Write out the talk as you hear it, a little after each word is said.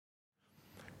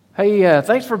Hey,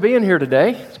 thanks for being here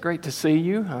today. It's great to see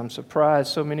you. I'm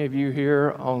surprised so many of you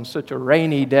here on such a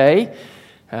rainy day,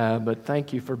 but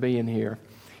thank you for being here.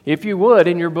 If you would,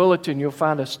 in your bulletin, you'll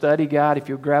find a study guide. If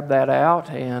you'll grab that out,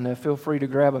 and feel free to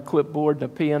grab a clipboard and a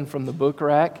pen from the book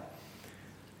rack.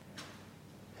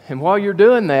 And while you're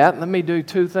doing that, let me do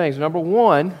two things. Number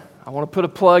one, I want to put a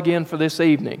plug in for this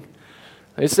evening.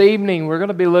 This evening, we're going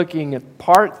to be looking at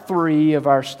part 3 of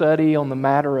our study on the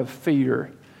matter of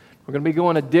fear. We're going to be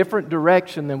going a different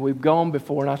direction than we've gone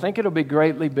before, and I think it'll be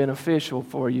greatly beneficial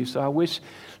for you. So I wish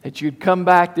that you'd come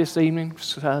back this evening.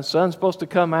 The sun's supposed to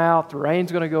come out. The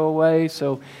rain's going to go away,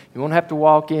 so you won't have to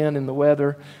walk in the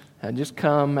weather. And just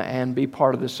come and be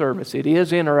part of the service. It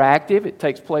is interactive. It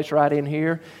takes place right in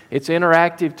here. It's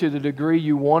interactive to the degree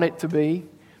you want it to be.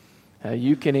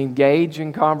 You can engage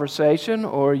in conversation,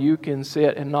 or you can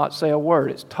sit and not say a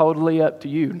word. It's totally up to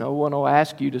you. No one will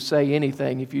ask you to say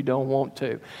anything if you don't want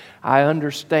to. I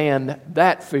understand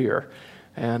that fear.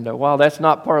 And while that's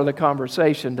not part of the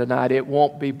conversation tonight, it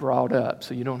won't be brought up,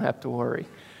 so you don't have to worry.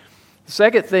 The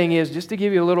second thing is, just to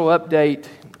give you a little update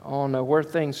on where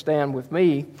things stand with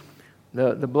me,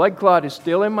 the blood clot is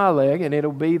still in my leg, and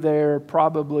it'll be there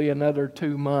probably another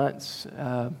 2 months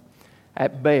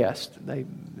at best.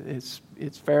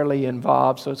 It's fairly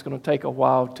involved, so it's going to take a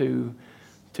while to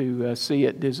see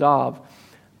it dissolve.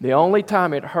 The only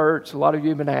time it hurts, a lot of you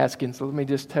have been asking, so let me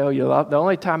just tell you, the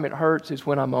only time it hurts is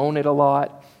when I'm on it a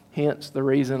lot, hence the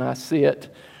reason I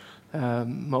sit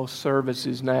most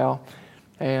services now.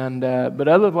 But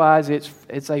otherwise,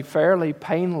 it's a fairly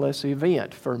painless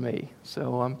event for me,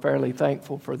 so I'm fairly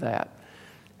thankful for that.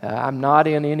 I'm not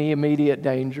in any immediate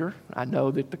danger. I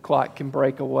know that the clot can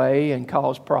break away and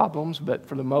cause problems, but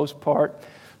for the most part,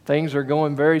 things are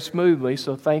going very smoothly,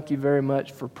 so thank you very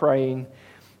much for praying,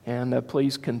 and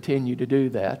please continue to do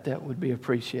that. That would be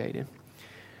appreciated.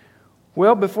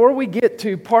 Well, before we get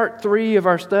to part 3 of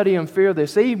our study on fear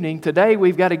this evening, today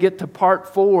we've got to get to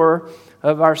part 4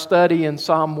 of our study in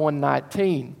Psalm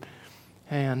 119.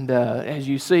 And as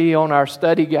you see on our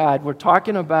study guide, we're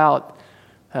talking about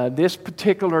this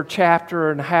particular chapter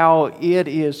and how it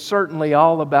is certainly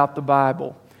all about the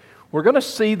Bible. We're going to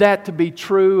see that to be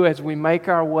true as we make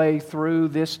our way through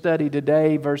this study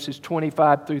today, verses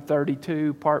 25 through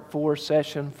 32, part 4,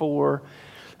 session 4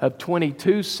 of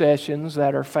 22 sessions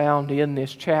that are found in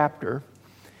this chapter.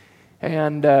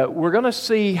 And we're going to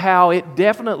see how it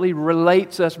definitely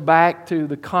relates us back to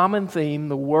the common theme,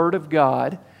 the Word of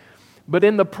God. But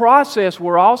in the process,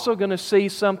 we're also going to see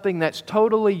something that's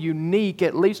totally unique,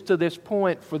 at least to this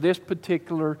point, for this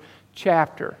particular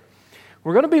chapter.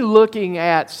 We're going to be looking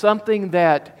at something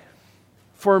that,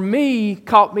 for me,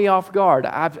 caught me off guard.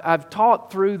 I've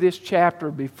taught through this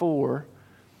chapter before,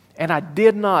 and I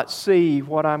did not see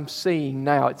what I'm seeing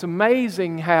now. It's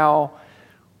amazing how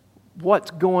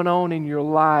what's going on in your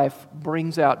life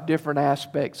brings out different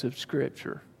aspects of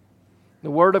Scripture. The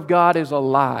Word of God is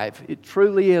alive. It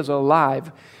truly is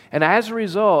alive. And as a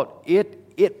result,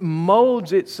 it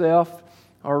molds itself,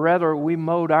 or rather we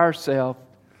mold ourselves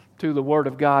to the Word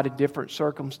of God in different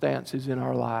circumstances in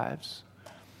our lives.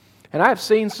 And I've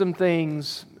seen some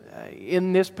things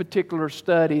in this particular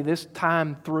study, this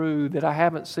time through, that I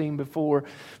haven't seen before,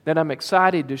 that I'm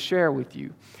excited to share with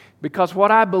you. Because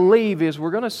what I believe is we're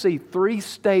going to see 3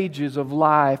 stages of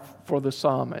life for the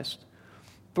psalmist.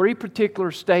 3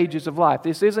 particular stages of life.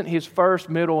 This isn't his first,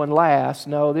 middle, and last.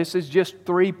 No, this is just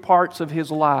 3 parts of his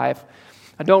life.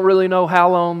 I don't really know how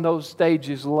long those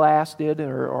stages lasted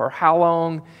or how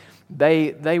long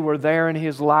they were there in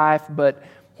his life, but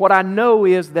what I know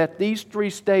is that these 3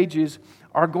 stages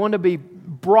are going to be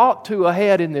brought to a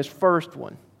head in this first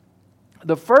one.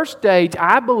 The first stage,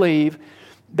 I believe,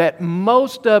 that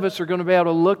most of us are going to be able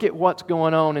to look at what's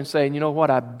going on and say, you know what,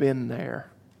 I've been there.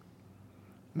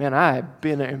 Man, I have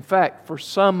been there. In fact, for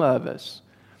some of us,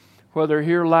 whether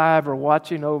here live or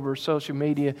watching over social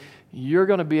media, you're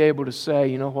going to be able to say,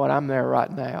 you know what, I'm there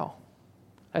right now.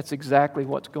 That's exactly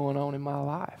what's going on in my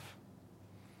life.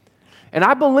 And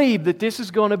I believe that this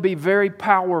is going to be very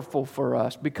powerful for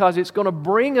us because it's going to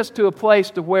bring us to a place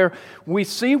to where we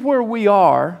see where we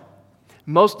are.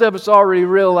 Most of us already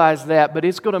realize that, but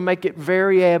it's going to make it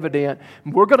very evident.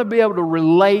 We're going to be able to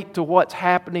relate to what's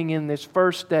happening in this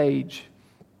first stage.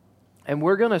 And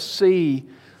we're going to see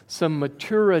some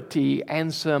maturity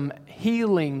and some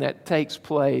healing that takes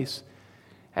place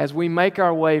as we make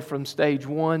our way from stage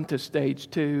 1 to stage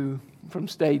 2, from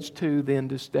stage 2 then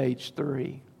to stage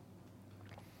 3.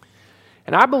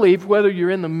 And I believe whether you're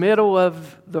in the middle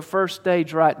of the first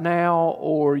stage right now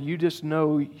or you just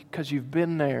know because you've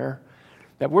been there,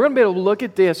 that we're going to be able to look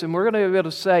at this and we're going to be able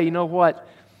to say, you know what,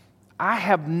 I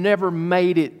have never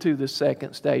made it to the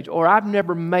second stage, or I've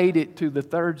never made it to the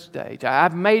third stage.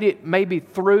 I've made it maybe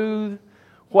through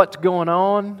what's going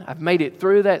on. I've made it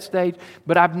through that stage,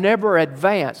 but I've never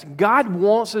advanced. God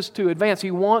wants us to advance. He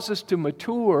wants us to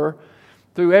mature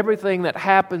through everything that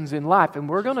happens in life, and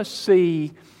we're going to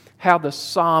see how the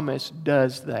psalmist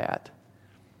does that.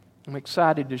 I'm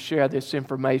excited to share this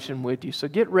information with you. So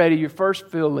get ready, your first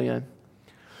fill in.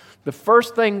 The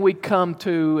first thing we come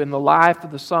to in the life of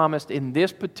the psalmist in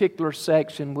this particular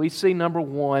section, we see, number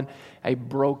one, a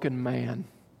broken man.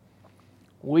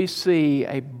 We see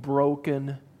a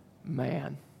broken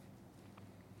man.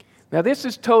 Now, this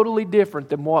is totally different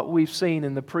than what we've seen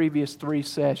in the previous 3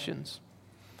 sessions.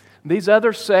 These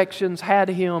other sections had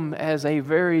him as a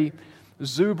very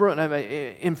exuberant.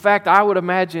 In fact, I would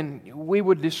imagine we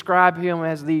would describe him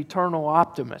as the eternal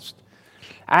optimist.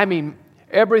 I mean,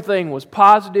 everything was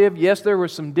positive. Yes, there were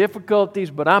some difficulties,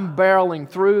 but I'm barreling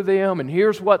through them, and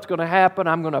here's what's going to happen.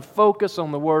 I'm going to focus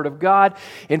on the Word of God.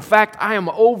 In fact, I am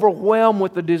overwhelmed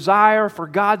with the desire for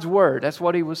God's Word. That's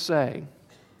what he was saying.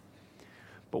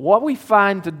 But what we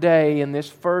find today in this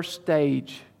first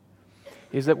stage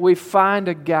is that we find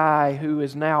a guy who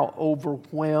is now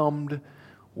overwhelmed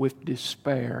with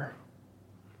despair.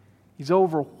 He's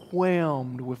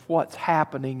overwhelmed with what's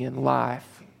happening in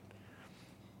life.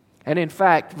 And in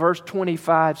fact, verse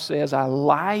 25 says, I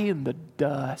lie in the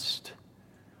dust.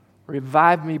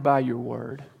 Revive me by your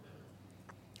word.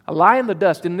 I lie in the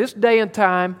dust. In this day and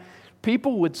time,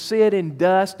 people would sit in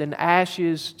dust and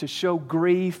ashes to show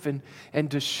grief and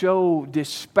to show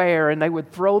despair, and they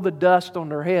would throw the dust on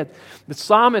their head. The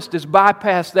psalmist has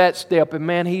bypassed that step, and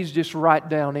man, he's just right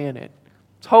down in it.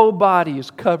 His whole body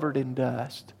is covered in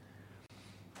dust.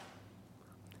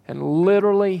 And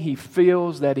literally, he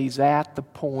feels that he's at the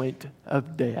point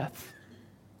of death.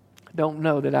 I don't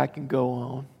know that I can go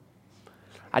on.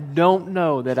 I don't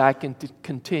know that I can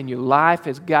continue. Life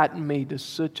has gotten me to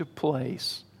such a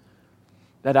place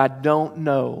that I don't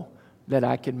know that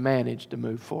I can manage to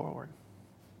move forward.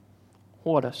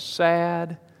 What a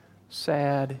sad,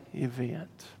 sad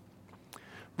event.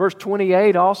 Verse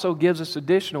 28 also gives us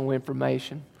additional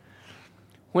information.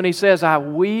 When he says, I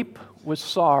weep with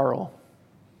sorrow,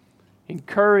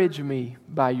 encourage me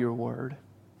by your word.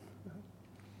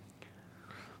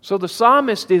 So the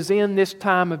psalmist is in this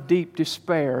time of deep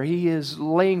despair. He is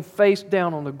laying face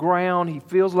down on the ground. He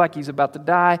feels like he's about to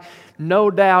die. No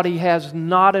doubt he has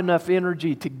not enough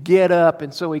energy to get up,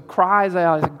 and so he cries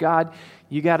out, God,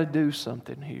 you got to do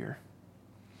something here.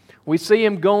 We see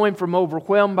him going from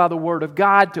overwhelmed by the Word of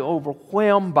God to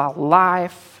overwhelmed by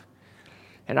life.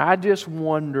 And I just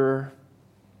wonder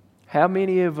how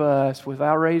many of us,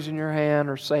 without raising your hand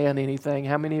or saying anything,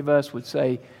 how many of us would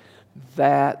say,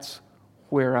 that's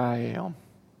where I am.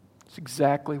 It's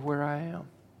exactly where I am.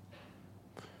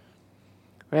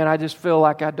 Man, I just feel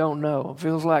like I don't know. It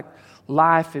feels like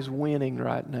life is winning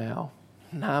right now,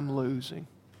 and I'm losing.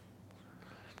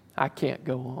 I can't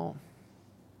go on.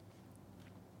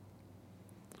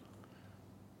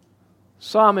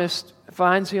 Psalmist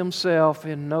finds himself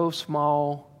in no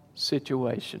small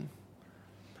situation.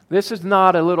 This is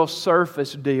not a little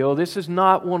surface deal. This is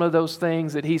not one of those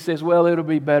things that he says, well, it'll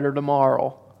be better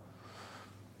tomorrow.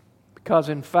 Because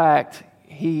in fact,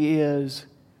 he is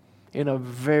in a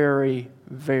very,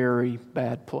 very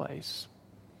bad place.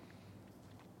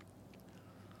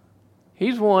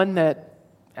 He's one that,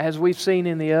 as we've seen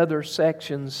in the other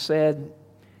sections, said,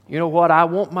 you know what, I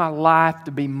want my life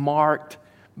to be marked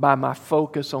by my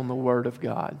focus on the Word of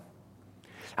God.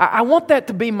 I want that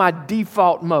to be my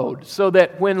default mode, so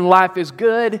that when life is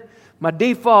good, my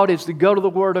default is to go to the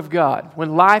Word of God.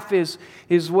 When life is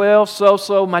well,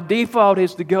 so, my default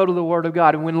is to go to the Word of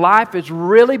God. And when life is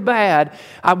really bad,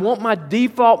 I want my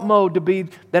default mode to be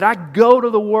that I go to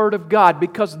the Word of God,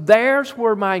 because there's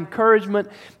where my encouragement,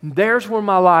 there's where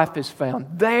my life is found.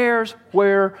 There's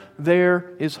where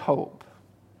there is hope.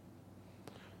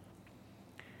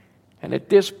 And at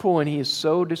this point, he is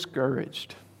so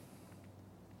discouraged.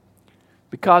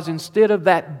 Because instead of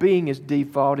that being his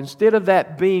default, instead of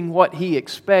that being what he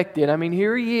expected, I mean,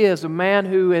 here he is, a man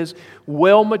who is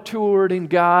well matured in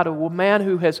God, a man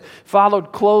who has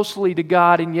followed closely to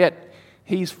God, and yet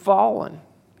he's fallen.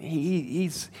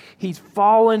 He's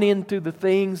fallen into the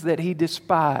things that he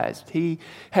despised. He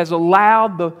has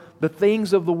allowed the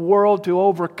things of the world to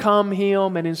overcome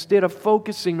him, and instead of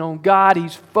focusing on God,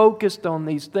 he's focused on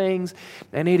these things,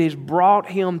 and it has brought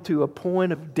him to a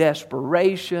point of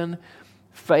desperation,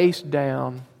 face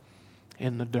down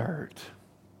in the dirt.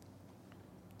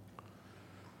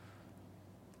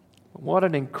 What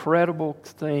an incredible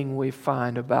thing we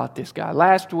find about this guy.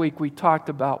 Last week we talked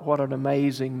about what an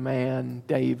amazing man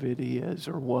David is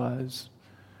or was.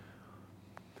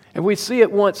 And we see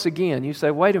it once again. You say,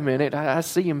 wait a minute, I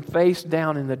see him face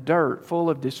down in the dirt, full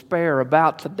of despair,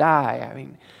 about to die. I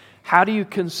mean, how do you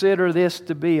consider this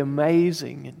to be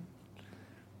amazing?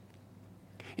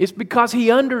 It's because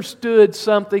he understood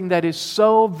something that is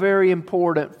so very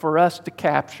important for us to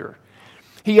capture.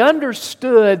 He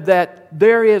understood that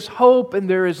there is hope and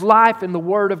there is life in the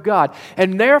Word of God.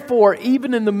 And therefore,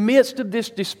 even in the midst of this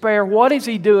despair, what is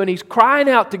he doing? He's crying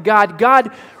out to God,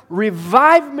 God,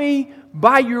 revive me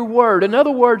by your Word. In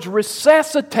other words,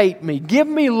 resuscitate me. Give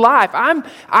me life. I'm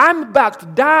about to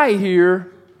die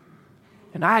here,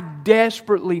 and I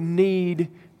desperately need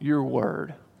your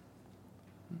Word.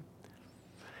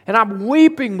 And I'm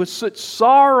weeping with such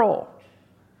sorrow.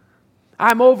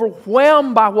 I'm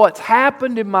overwhelmed by what's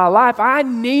happened in my life. I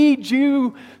need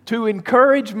you to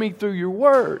encourage me through your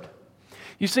Word.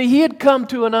 You see, he had come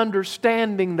to an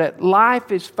understanding that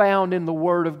life is found in the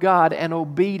Word of God and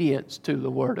obedience to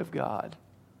the Word of God.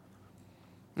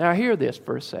 Now hear this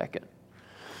for a second.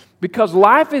 Because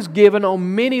life is given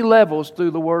on many levels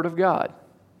through the Word of God.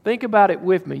 Think about it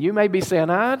with me. You may be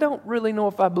saying, I don't really know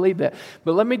if I believe that.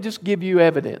 But let me just give you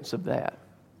evidence of that.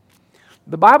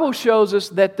 The Bible shows us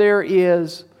that there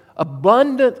is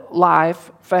abundant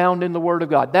life found in the Word of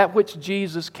God, that which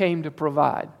Jesus came to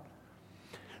provide.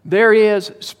 There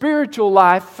is spiritual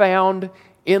life found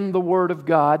in the Word of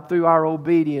God through our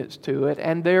obedience to it,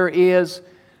 and there is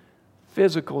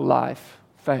physical life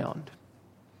found.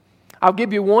 I'll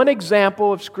give you one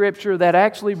example of Scripture that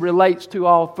actually relates to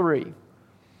all three.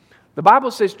 The Bible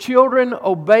says, children,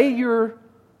 obey your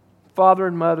father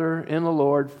and mother in the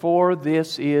Lord, for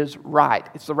this is right.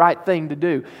 It's the right thing to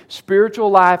do. Spiritual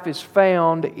life is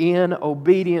found in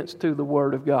obedience to the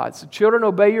Word of God. So children,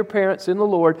 obey your parents in the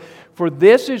Lord, for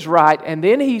this is right. And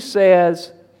then he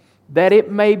says, that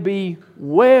it may be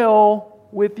well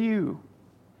with you.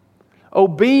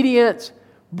 Obedience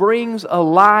brings a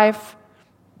life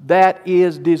that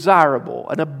is desirable,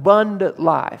 an abundant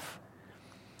life.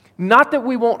 Not that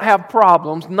we won't have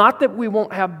problems, not that we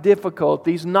won't have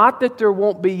difficulties, not that there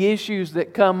won't be issues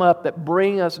that come up that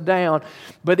bring us down,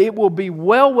 but it will be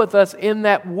well with us in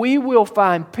that we will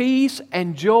find peace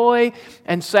and joy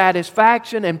and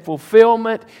satisfaction and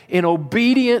fulfillment in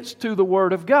obedience to the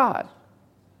Word of God.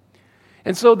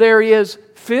 And so there is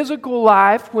physical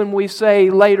life when we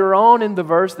say later on in the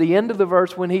verse, the end of the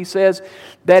verse, when he says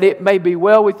that it may be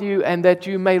well with you and that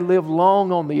you may live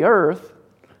long on the earth.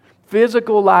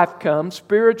 Physical life comes,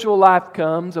 spiritual life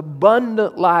comes,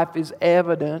 abundant life is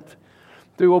evident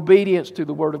through obedience to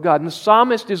the Word of God. And the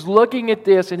psalmist is looking at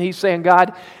this and he's saying,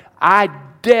 God, I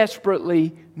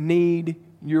desperately need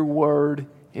your Word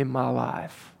in my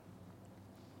life.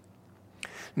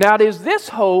 Now it is this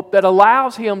hope that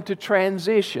allows him to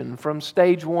transition from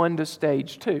stage 1 to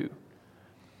stage 2.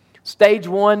 Stage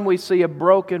 1, we see a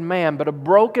broken man, but a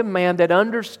broken man that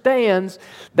understands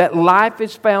that life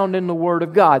is found in the Word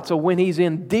of God. So when he's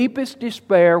in deepest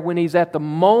despair, when he's at the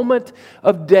moment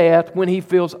of death, when he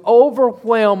feels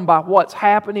overwhelmed by what's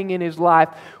happening in his life,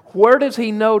 where does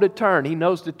he know to turn? He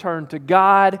knows to turn to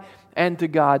God and to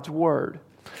God's Word.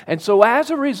 And so as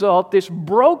a result, this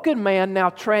broken man now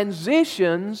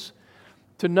transitions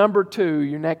to number 2,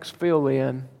 your next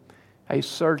fill-in, a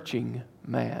searching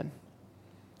man.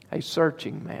 A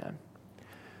searching man.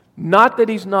 Not that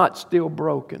he's not still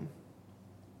broken.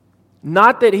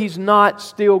 Not that he's not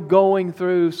still going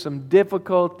through some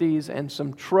difficulties and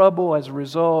some trouble as a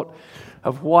result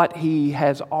of what he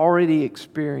has already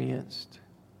experienced.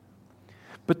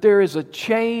 But there is a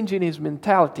change in his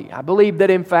mentality. I believe that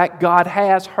in fact God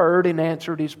has heard and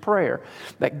answered his prayer.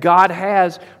 That God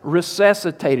has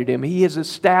resuscitated him. He has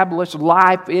established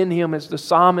life in him as the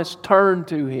psalmist turned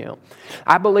to him.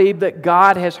 I believe that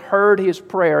God has heard his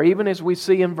prayer. Even as we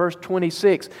see in verse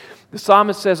 26, the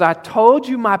psalmist says, I told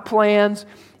you my plans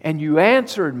and you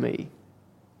answered me.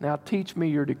 Now teach me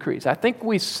your decrees. I think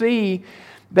we see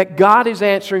that God is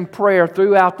answering prayer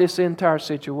throughout this entire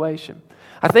situation.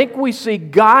 I think we see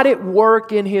God at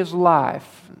work in his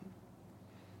life.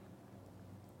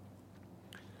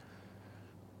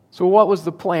 So what was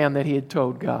the plan that he had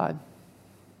told God?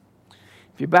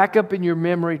 If you back up in your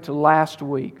memory to last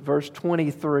week, verse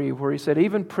 23, where he said,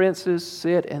 even princes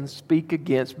sit and speak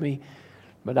against me,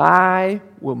 but I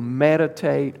will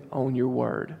meditate on your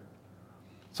word.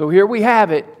 So here we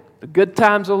have it, the good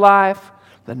times of life,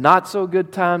 the not so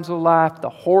good times of life, the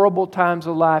horrible times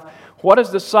of life. What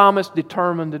is the psalmist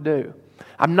determined to do?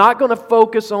 I'm not going to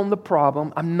focus on the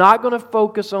problem. I'm not going to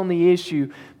focus on the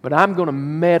issue, but I'm going to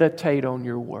meditate on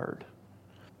your word.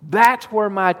 That's where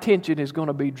my attention is going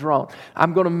to be drawn.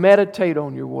 I'm going to meditate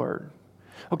on your word.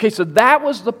 Okay, so that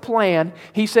was the plan.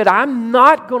 He said, I'm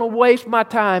not going to waste my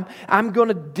time. I'm going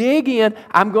to dig in.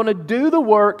 I'm going to do the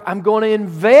work. I'm going to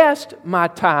invest my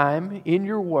time in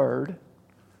your word.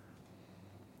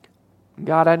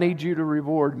 God, I need you to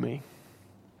reward me.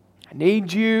 I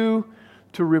need you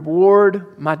to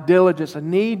reward my diligence. I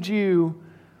need you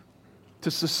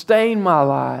to sustain my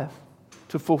life,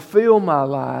 to fulfill my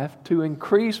life, to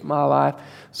increase my life,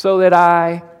 so that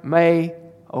I may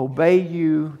obey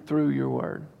you through your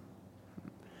word.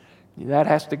 That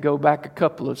has to go back a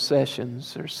couple of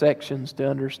sessions or sections to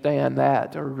understand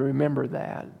that or remember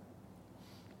that.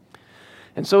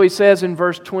 And so he says in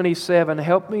verse 27,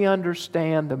 help me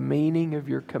understand the meaning of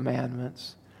your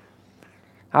commandments.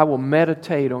 I will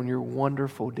meditate on your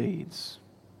wonderful deeds.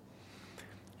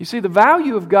 You see, the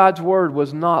value of God's word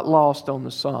was not lost on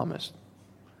the psalmist.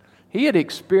 He had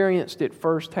experienced it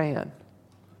firsthand.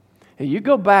 And you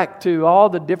go back to all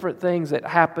the different things that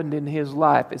happened in his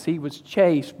life as he was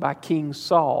chased by King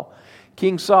Saul.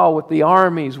 King Saul with the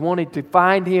armies wanted to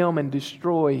find him and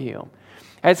destroy him.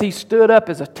 As he stood up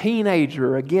as a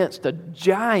teenager against a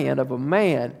giant of a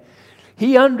man,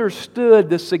 he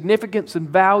understood the significance and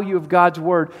value of God's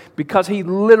word because he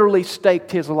literally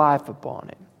staked his life upon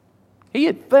it. He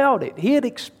had felt it. He had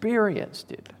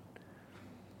experienced it.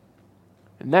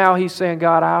 And now he's saying,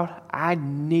 God,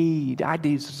 I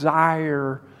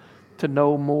desire to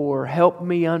know more. Help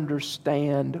me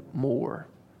understand more.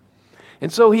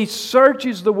 And so he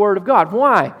searches the Word of God.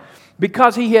 Why?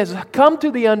 Because he has come to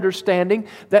the understanding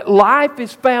that life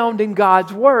is found in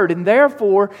God's Word, and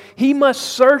therefore he must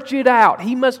search it out.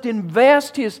 He must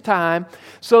invest his time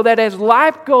so that as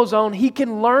life goes on, he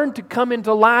can learn to come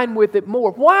into line with it more.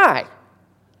 Why?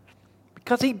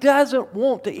 Because he doesn't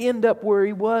want to end up where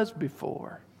he was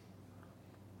before.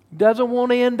 He doesn't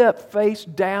want to end up face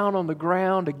down on the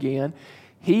ground again.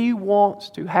 He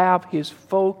wants to have his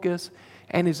focus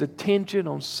and his attention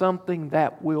on something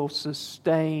that will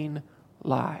sustain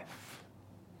life.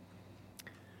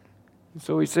 And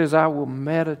so he says, I will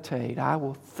meditate, I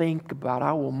will think about,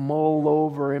 I will mull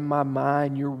over in my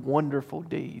mind your wonderful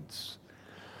deeds.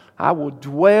 I will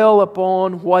dwell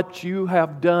upon what you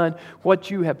have done,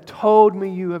 what you have told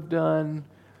me you have done,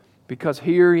 because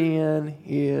herein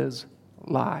is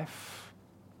life.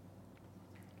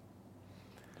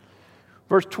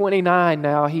 Verse 29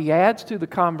 now, he adds to the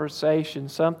conversation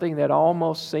something that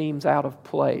almost seems out of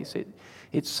place.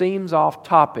 It seems off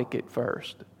topic at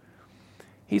first.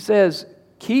 He says,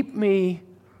 keep me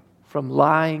from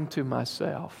lying to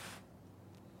myself.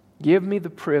 Give me the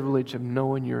privilege of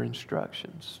knowing your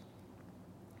instructions.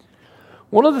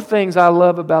 One of the things I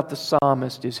love about the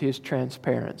psalmist is his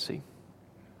transparency.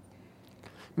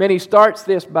 Man, he starts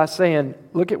this by saying,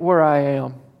 look at where I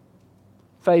am,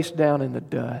 face down in the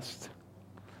dust.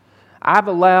 I've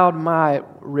allowed my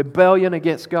rebellion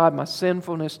against God, my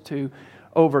sinfulness to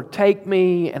overtake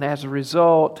me, and as a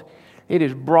result, it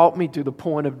has brought me to the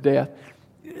point of death.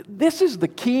 This is the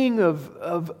king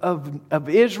of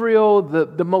Israel,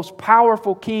 the most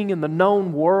powerful king in the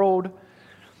known world.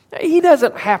 He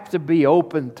doesn't have to be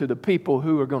open to the people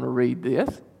who are going to read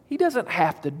this. He doesn't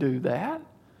have to do that.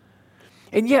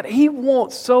 And yet he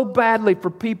wants so badly for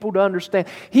people to understand.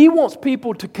 He wants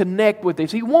people to connect with this.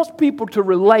 He wants people to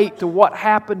relate to what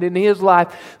happened in his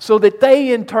life so that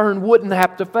they in turn wouldn't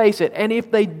have to face it. And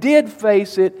if they did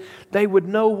face it, they would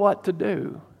know what to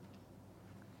do.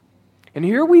 And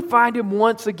here we find him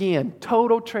once again,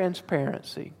 total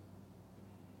transparency.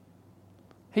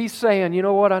 He's saying, you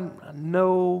know what, I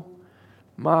know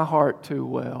my heart too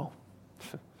well.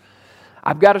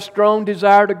 I've got a strong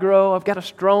desire to grow. I've got a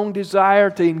strong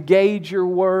desire to engage your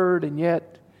word. And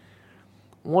yet,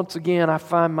 once again, I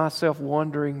find myself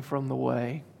wandering from the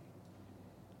way.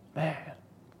 Man,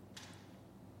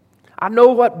 I know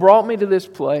what brought me to this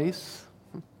place.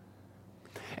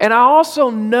 And I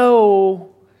also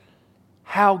know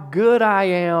how good I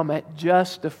am at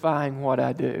justifying what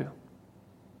I do.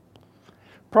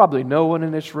 Probably no one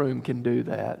in this room can do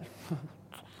that.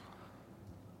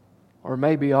 Or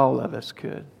maybe all of us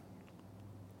could.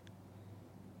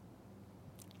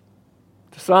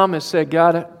 The psalmist said,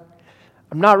 God,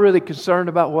 I'm not really concerned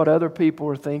about what other people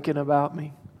are thinking about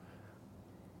me.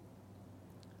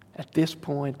 At this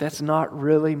point, that's not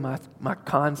really my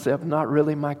concept, not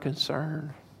really my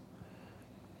concern.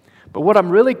 But what I'm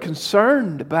really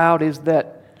concerned about is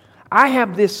that I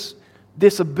have this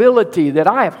ability that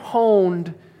I have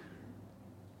honed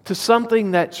to something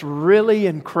that's really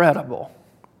incredible.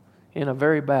 in a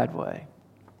very bad way.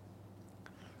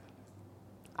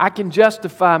 I can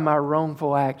justify my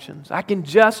wrongful actions. I can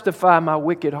justify my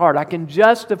wicked heart. I can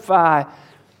justify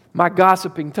my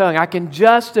gossiping tongue. I can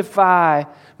justify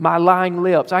my lying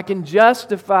lips. I can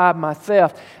justify my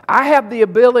theft. I have the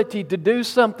ability to do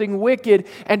something wicked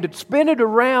and to spin it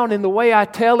around in the way I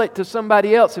tell it to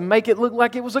somebody else and make it look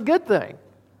like it was a good thing.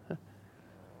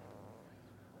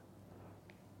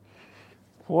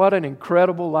 What an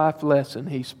incredible life lesson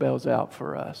he spells out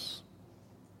for us.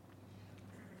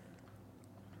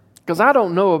 Because I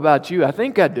don't know about you, I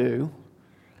think I do,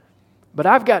 but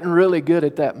I've gotten really good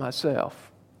at that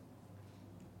myself.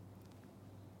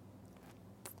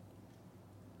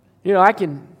 You know, I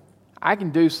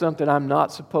can do something I'm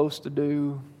not supposed to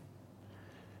do,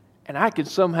 and I can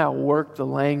somehow work the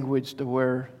language to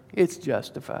where it's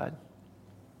justified.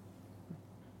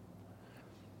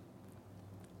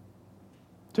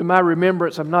 To my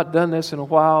remembrance, I've not done this in a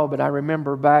while, but I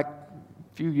remember back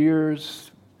a few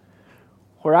years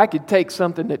where I could take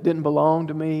something that didn't belong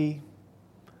to me,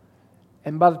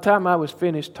 and by the time I was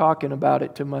finished talking about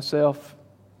it to myself,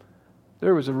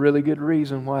 there was a really good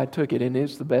reason why I took it, and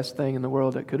it's the best thing in the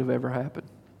world that could have ever happened.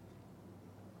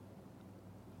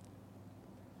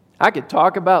 I could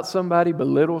talk about somebody,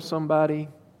 belittle somebody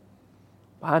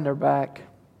behind their back,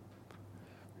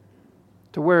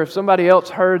 to where if somebody else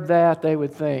heard that, they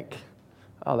would think,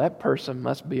 oh, that person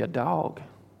must be a dog.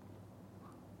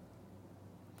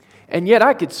 And yet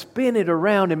I could spin it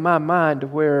around in my mind to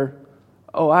where,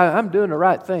 oh, I'm doing the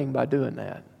right thing by doing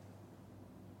that.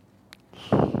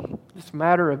 It's a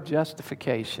matter of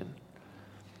justification.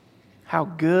 How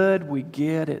good we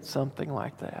get at something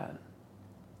like that.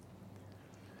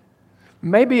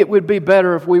 Maybe it would be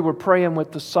better if we were praying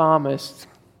with the psalmist,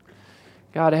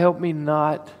 God, help me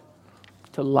not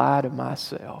to lie to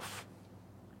myself.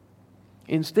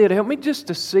 Instead, help me just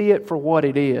to see it for what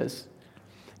it is.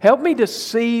 Help me to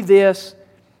see this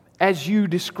as you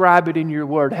describe it in your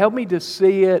word. Help me to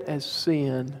see it as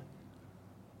sin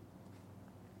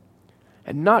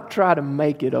and not try to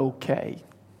make it okay.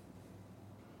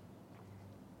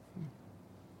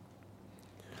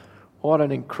 What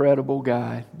an incredible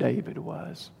guy David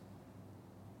was.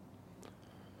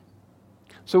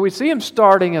 So we see him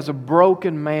starting as a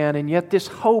broken man, and yet this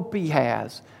hope he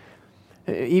has.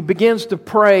 He begins to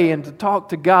pray and to talk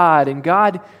to God, and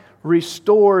God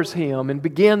restores him and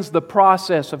begins the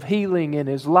process of healing in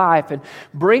his life and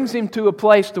brings him to a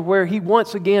place to where he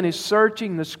once again is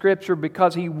searching the Scripture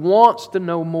because he wants to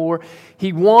know more.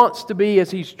 He wants to be,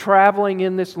 as he's traveling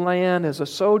in this land as a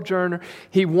sojourner,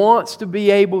 he wants to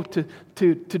be able to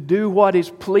do what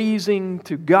is pleasing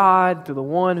to God, to the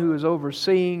one who is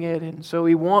overseeing it. And so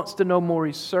he wants to know more.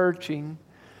 He's searching.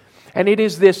 And it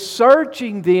is this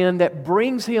searching then that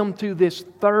brings him to this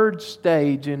third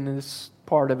stage in this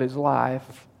part of his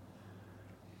life,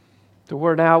 to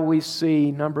where now we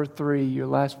see, number 3, your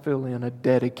last fill in, a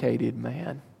dedicated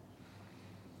man.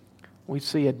 We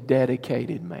see a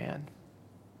dedicated man.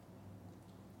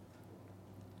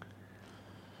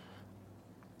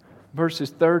 Verses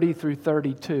 30 through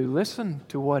 32, listen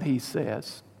to what he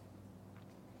says.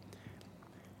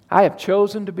 I have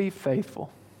chosen to be faithful.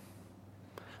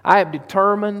 I have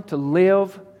determined to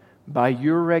live by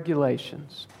your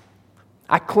regulations.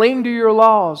 I cling to your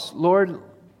laws. Lord,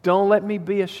 don't let me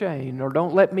be ashamed, or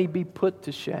don't let me be put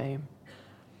to shame.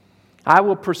 I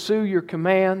will pursue your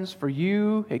commands, for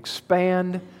you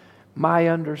expand my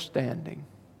understanding.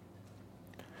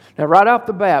 Now, right off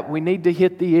the bat, we need to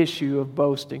hit the issue of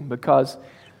boasting, because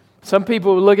some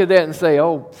people will look at that and say,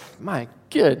 oh, my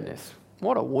goodness,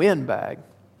 what a windbag.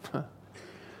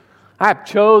 I have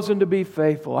chosen to be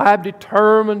faithful. I have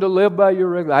determined to live by your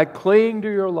regulations. I cling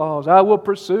to your laws. I will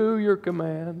pursue your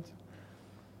commands.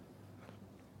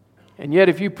 And yet,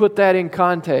 if you put that in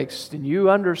context and you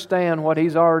understand what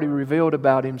he's already revealed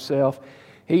about himself,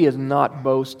 he is not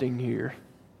boasting here.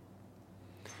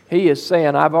 He is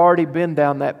saying, I've already been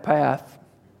down that path.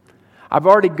 I've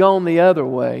already gone the other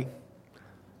way.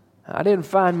 I didn't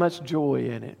find much joy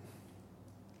in it.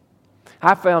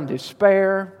 I found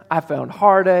despair. I found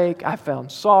heartache. I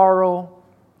found sorrow.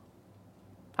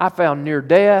 I found near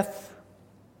death.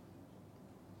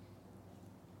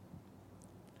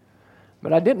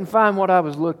 But I didn't find what I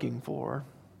was looking for.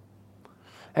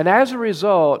 And as a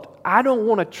result, I don't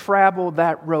want to travel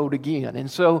that road again. And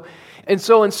so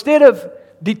instead of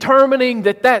determining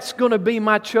that that's going to be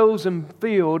my chosen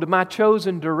field, my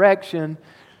chosen direction,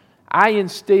 I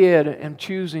instead am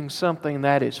choosing something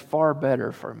that is far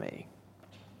better for me.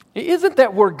 Isn't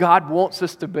that where God wants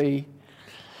us to be?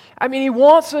 I mean, He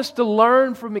wants us to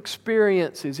learn from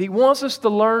experiences. He wants us to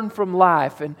learn from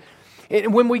life. And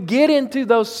And when we get into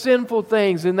those sinful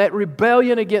things and that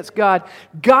rebellion against God,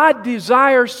 God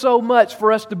desires so much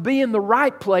for us to be in the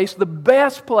right place, the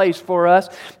best place for us,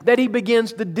 that He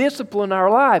begins to discipline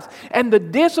our lives. And the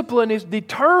discipline is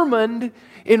determined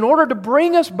in order to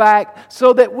bring us back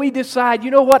so that we decide,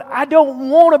 you know what, I don't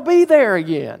want to be there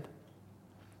again.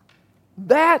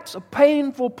 That's a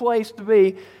painful place to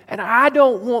be, and I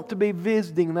don't want to be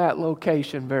visiting that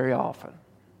location very often.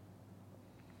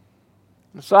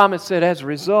 The psalmist said, as a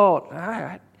result,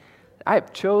 I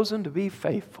have chosen to be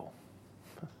faithful.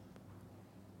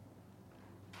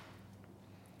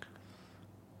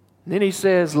 And then he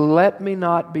says, let me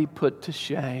not be put to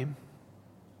shame.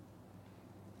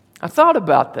 I thought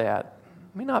about that.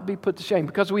 Let me not be put to shame,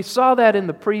 because we saw that in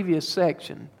the previous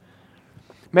section.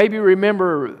 Maybe you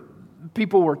remember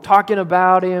people were talking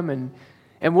about him,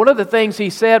 and one of the things he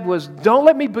said was, don't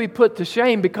let me be put to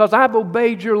shame because I've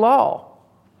obeyed your law.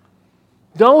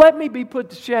 Don't let me be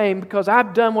put to shame because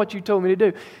I've done what you told me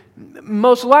to do.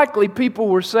 Most likely people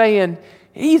were saying,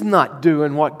 he's not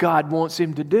doing what God wants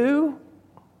him to do.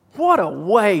 What a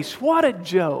waste. What a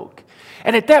joke.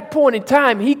 And at that point in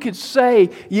time, he could say,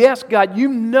 yes, God, you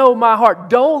know my heart.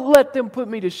 Don't let them put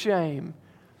me to shame.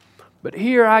 But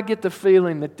here I get the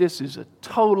feeling that this is a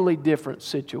totally different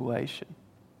situation.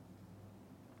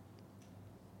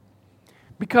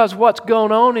 Because what's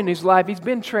going on in his life, he's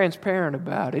been transparent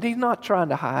about it. He's not trying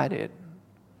to hide it.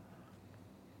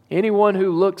 Anyone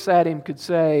who looks at him could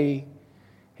say,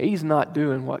 he's not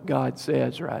doing what God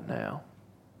says right now.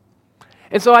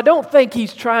 And so I don't think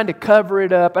he's trying to cover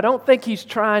it up. I don't think he's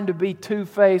trying to be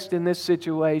two-faced in this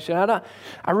situation.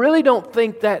 I really don't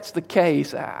think that's the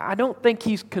case. I don't think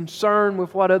he's concerned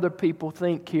with what other people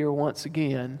think here once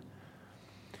again.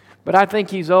 But I think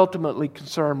he's ultimately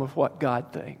concerned with what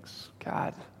God thinks.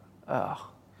 God,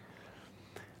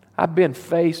 I've been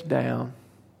face down,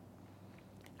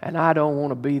 and I don't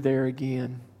want to be there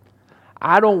again.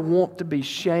 I don't want to be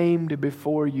shamed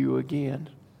before you again.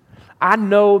 I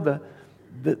know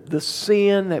the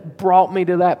sin that brought me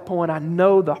to that point. I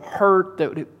know the hurt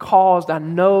that it caused. I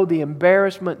know the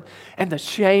embarrassment and the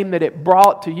shame that it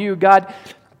brought to you. God,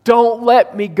 don't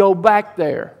let me go back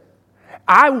there.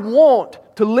 I want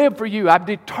to live for you. I'm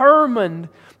determined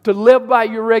to live by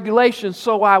your regulations,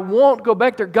 so I won't go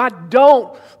back there. God,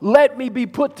 don't let me be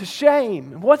put to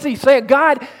shame. What's he saying?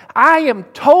 God, I am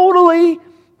totally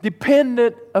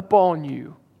dependent upon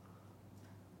you.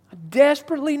 I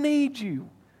desperately need you.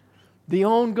 The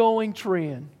ongoing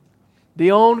trend,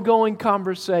 the ongoing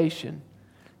conversation,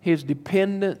 his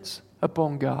dependence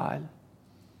upon God.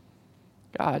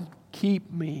 God,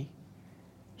 keep me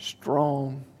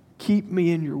strong. Keep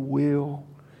me in your will.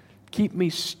 Keep me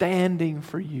standing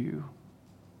for you.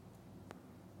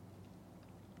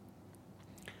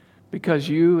 Because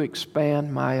you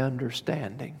expand my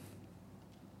understanding.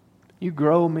 You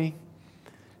grow me.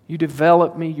 You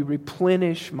develop me. You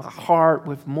replenish my heart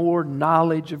with more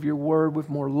knowledge of your word, with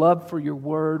more love for your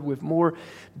word, with more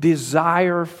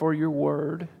desire for your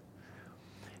word.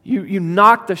 You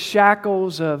knock the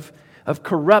shackles of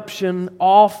corruption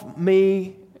off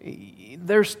me.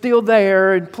 They're still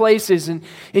there in places, and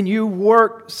you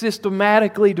work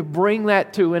systematically to bring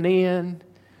that to an end.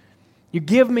 You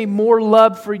give me more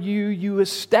love for you. You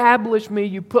establish me.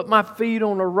 You put my feet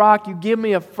on a rock. You give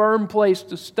me a firm place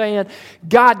to stand.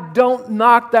 God, don't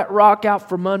knock that rock out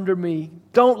from under me.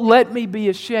 Don't let me be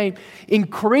ashamed.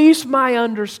 Increase my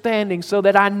understanding so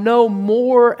that I know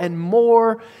more and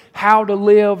more how to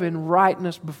live in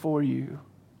rightness before you.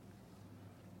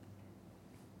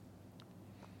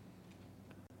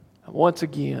 Once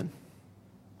again,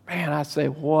 man, I say,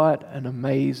 what an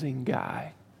amazing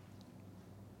guy.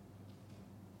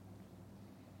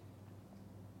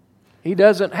 He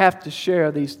doesn't have to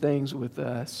share these things with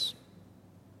us.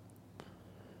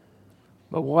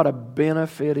 But what a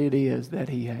benefit it is that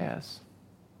he has.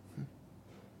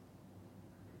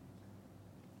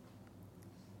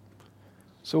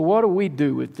 So what do we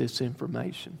do with this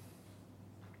information?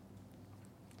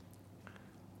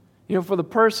 You know, for the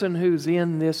person who's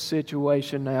in this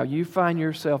situation now, you find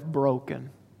yourself broken.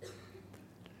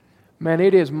 Man,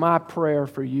 it is my prayer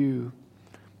for you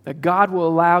that God will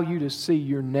allow you to see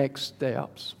your next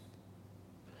steps.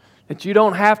 That you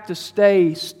don't have to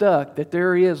stay stuck, that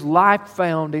there is life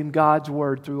found in God's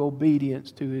Word through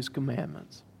obedience to His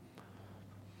commandments.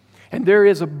 And there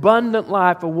is abundant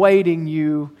life awaiting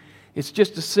you. It's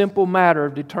just a simple matter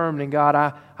of determining, God,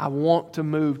 I want to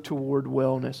move toward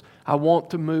wellness. I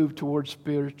want to move toward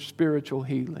spiritual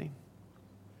healing.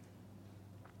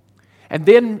 And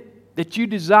then that you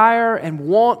desire and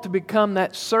want to become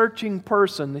that searching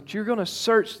person, that you're going to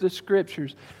search the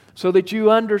Scriptures. so that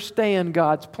you understand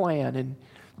God's plan. And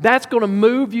that's going to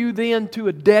move you then to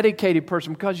a dedicated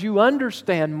person because you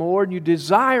understand more and you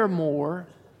desire more.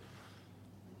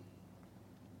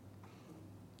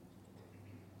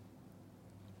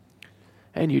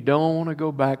 And you don't want to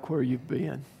go back where you've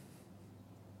been.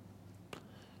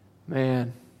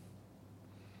 Man,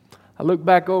 I look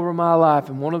back over my life,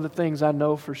 and one of the things I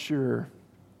know for sure,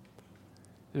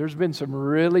 there's been some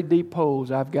really deep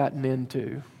holes I've gotten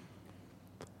into,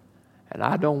 and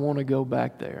I don't want to go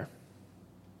back there.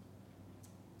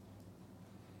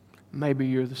 Maybe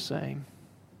you're the same.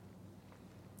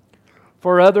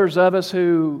 For others of us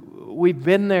who we've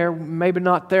been there, maybe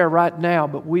not there right now,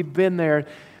 but we've been there,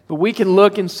 but we can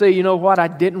look and see, you know what, I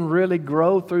didn't really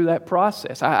grow through that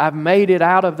process. I've made it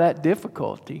out of that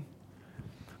difficulty.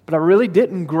 But I really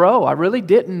didn't grow. I really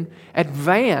didn't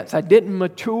advance. I didn't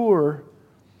mature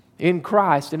in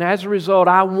Christ. And as a result,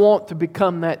 I want to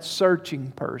become that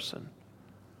searching person.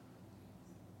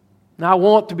 And I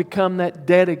want to become that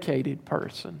dedicated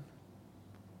person.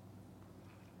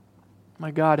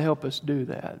 My God, help us do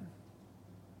that.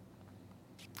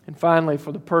 And finally,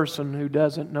 for the person who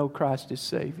doesn't know Christ as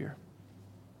Savior.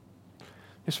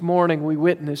 This morning we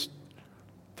witnessed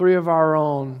 3 of our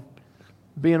own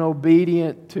being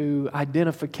obedient to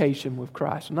identification with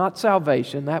Christ. Not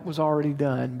salvation, that was already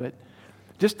done, but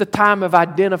just the time of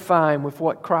identifying with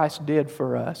what Christ did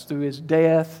for us through His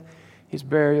death, His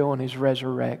burial, and His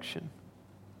resurrection.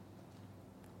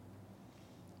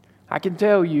 I can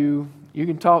tell you, you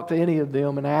can talk to any of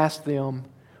them and ask them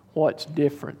what's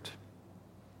different.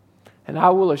 And I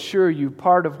will assure you,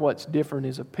 part of what's different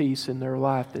is a peace in their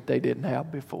life that they didn't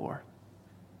have before.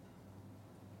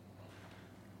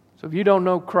 So if you don't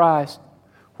know Christ,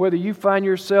 whether you find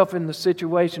yourself in the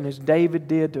situation as David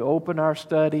did to open our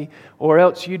study, or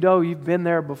else you know you've been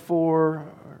there before,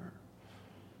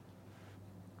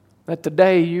 that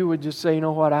today you would just say, you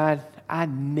know what, I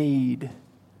need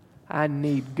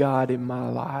God in my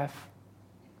life.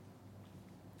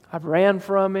 I've ran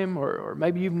from Him, or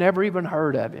maybe you've never even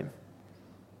heard of Him.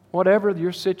 Whatever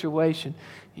your situation,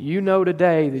 you know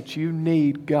today that you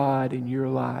need God in your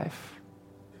life.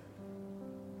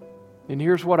 And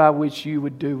here's what I wish you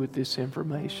would do with this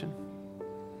information.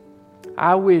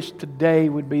 I wish today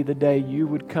would be the day you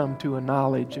would come to a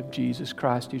knowledge of Jesus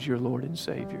Christ as your Lord and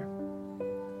Savior.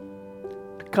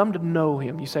 To come to know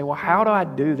Him. You say, well, how do I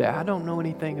do that? I don't know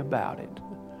anything about it.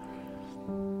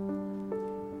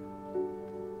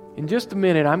 In just a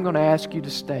minute, I'm going to ask you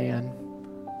to stand.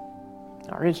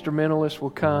 Our instrumentalist will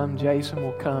come, Jason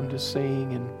will come to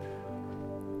sing,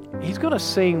 and he's going to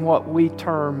sing what we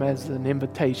term as an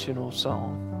invitational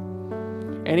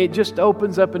song. And it just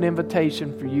opens up an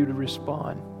invitation for you to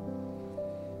respond.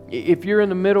 If you're in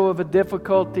the middle of a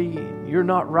difficulty, you're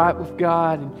not right with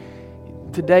God,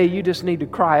 and today you just need to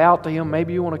cry out to Him.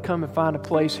 Maybe you want to come and find a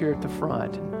place here at the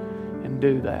front and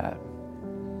do that.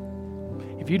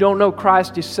 If you don't know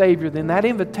Christ as Savior, then that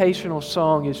invitational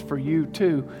song is for you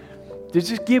too. To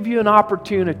just give you an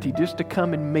opportunity just to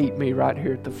come and meet me right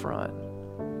here at the front.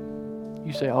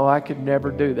 You say, oh, I could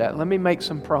never do that. Let me make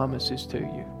some promises to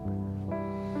you.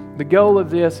 The goal of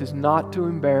this is not to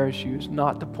embarrass you. It's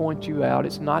not to point you out.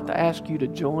 It's not to ask you to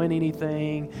join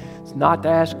anything. It's not to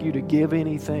ask you to give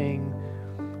anything.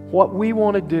 What we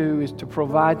want to do is to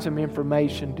provide some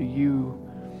information to you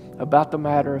about the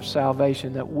matter of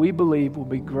salvation that we believe will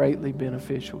be greatly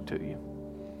beneficial to you.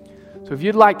 So if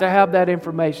you'd like to have that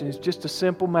information, it's just a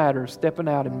simple matter of stepping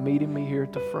out and meeting me here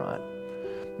at the front.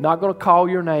 Not going to call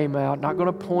your name out, not going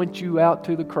to point you out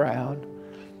to the crowd.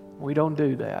 We don't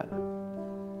do that.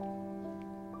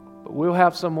 But we'll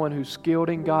have someone who's skilled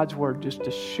in God's Word just to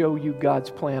show you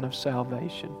God's plan of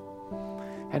salvation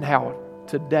and how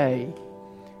today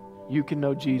you can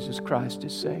know Jesus Christ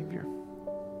as Savior.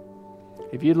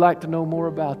 If you'd like to know more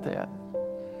about that,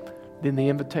 then the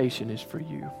invitation is for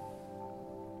you.